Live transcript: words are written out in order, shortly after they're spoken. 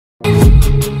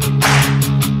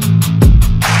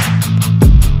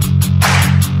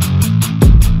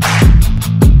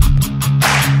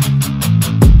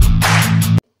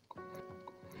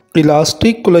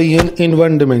Elastic collision in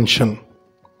one dimension.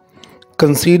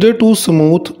 Consider two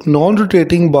smooth,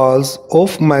 non-rotating balls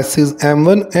of masses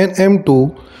m1 and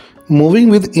m2 moving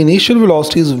with initial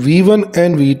velocities v1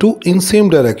 and v2 in same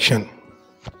direction.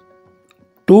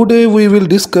 Today we will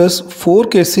discuss 4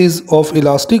 cases of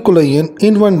elastic collision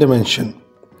in one dimension.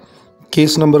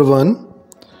 Case number 1.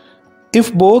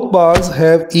 If both balls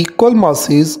have equal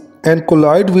masses and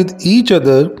collide with each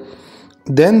other,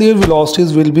 then their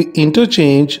velocities will be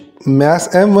interchanged. Mass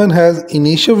m1 has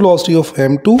initial velocity of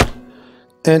m2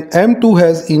 and m2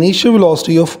 has initial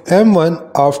velocity of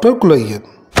m1 after collision.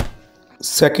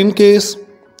 Second case,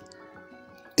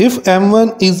 if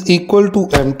m1 is equal to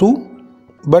m2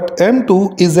 but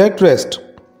m2 is at rest,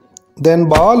 then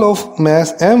ball of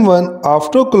mass m1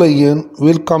 after collision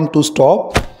will come to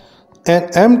stop and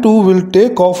m2 will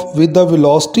take off with the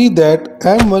velocity that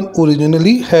m1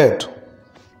 originally had.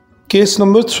 Case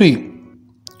number 3.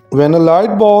 When a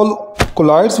light ball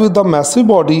collides with the massive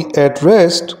body at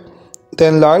rest,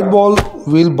 then light ball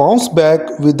will bounce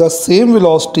back with the same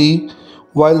velocity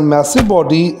while massive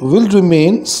body will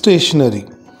remain stationary.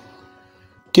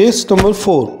 Case number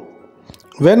 4.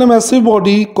 When a massive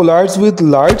body collides with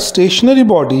light stationary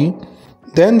body,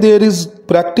 then there is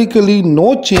practically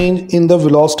no change in the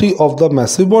velocity of the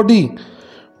massive body,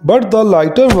 but the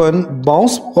lighter one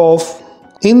bounces off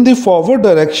in the forward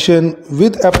direction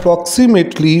with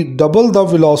approximately double the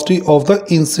velocity of the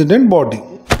incident body.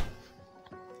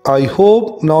 I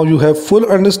hope now you have full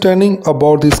understanding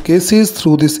about these cases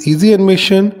through this easy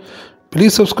animation.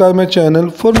 Please subscribe my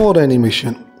channel for more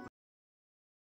animation.